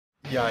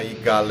E aí,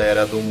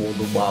 galera do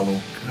Mundo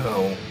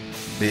Malucão,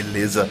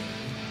 beleza?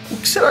 O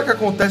que será que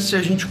acontece se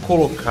a gente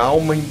colocar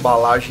uma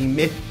embalagem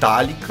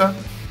metálica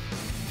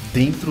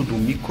dentro do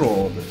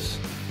micro-ondas?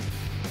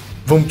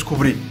 Vamos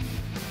descobrir.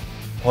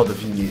 Roda a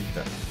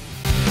vinheta.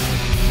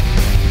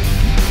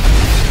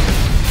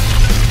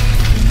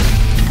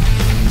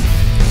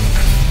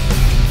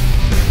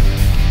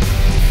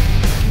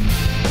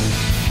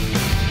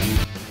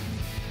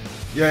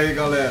 E aí,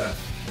 galera,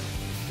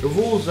 eu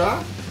vou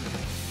usar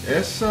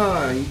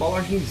essa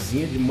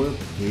embalagenzinha de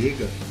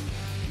manteiga,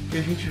 que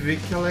a gente vê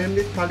que ela é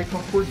metálica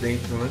por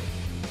dentro, né?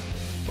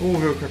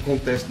 Vamos ver o que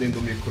acontece dentro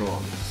do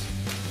micro-ondas.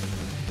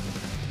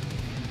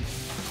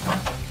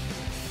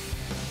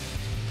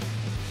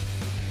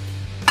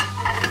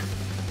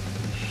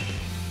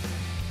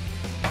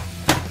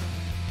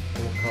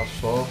 Vou colocar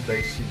só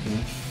 10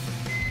 segundos,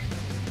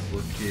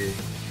 porque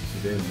se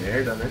der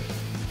merda, né?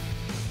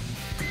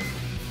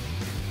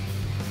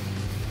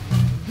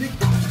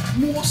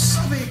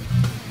 Nossa, velho!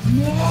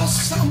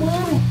 Nossa,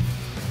 mano!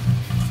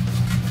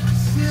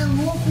 Você é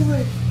louco,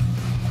 velho!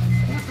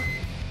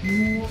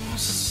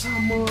 Nossa,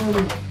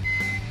 mano!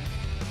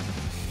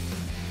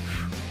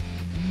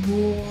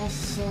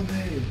 Nossa,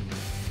 velho!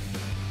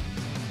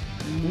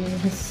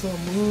 Nossa,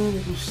 mano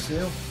do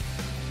céu!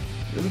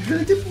 Eu não devia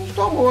nem ter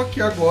posto a mão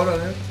aqui agora,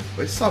 né?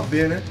 Vai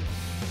saber, né?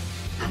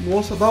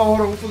 Nossa, da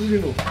hora! Vamos fazer de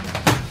novo.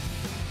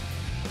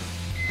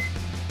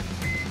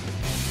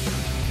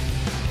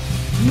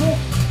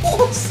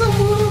 Nossa,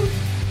 mano!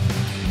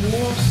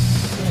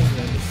 Nossa,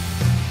 velho!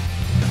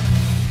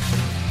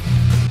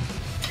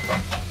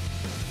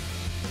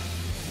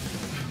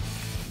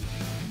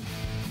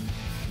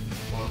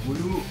 O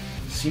bagulho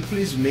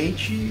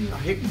simplesmente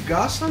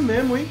arregaça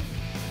mesmo, hein?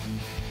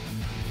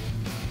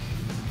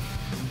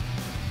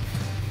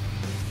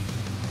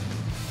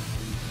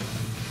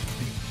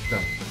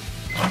 Eita!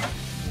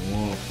 Nossa,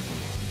 mano!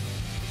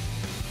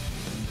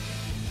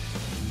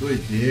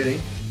 Doideira,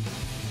 hein?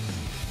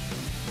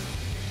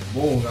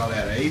 Bom,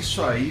 galera, é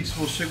isso aí. Se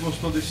você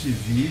gostou desse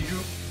vídeo,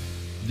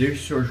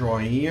 deixe seu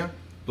joinha.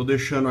 Tô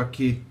deixando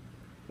aqui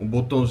um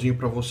botãozinho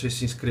para você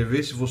se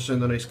inscrever. Se você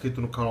ainda não é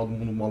inscrito no canal do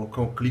Mundo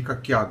Malucão, clica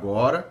aqui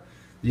agora.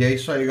 E é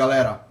isso aí,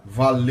 galera.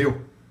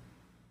 Valeu!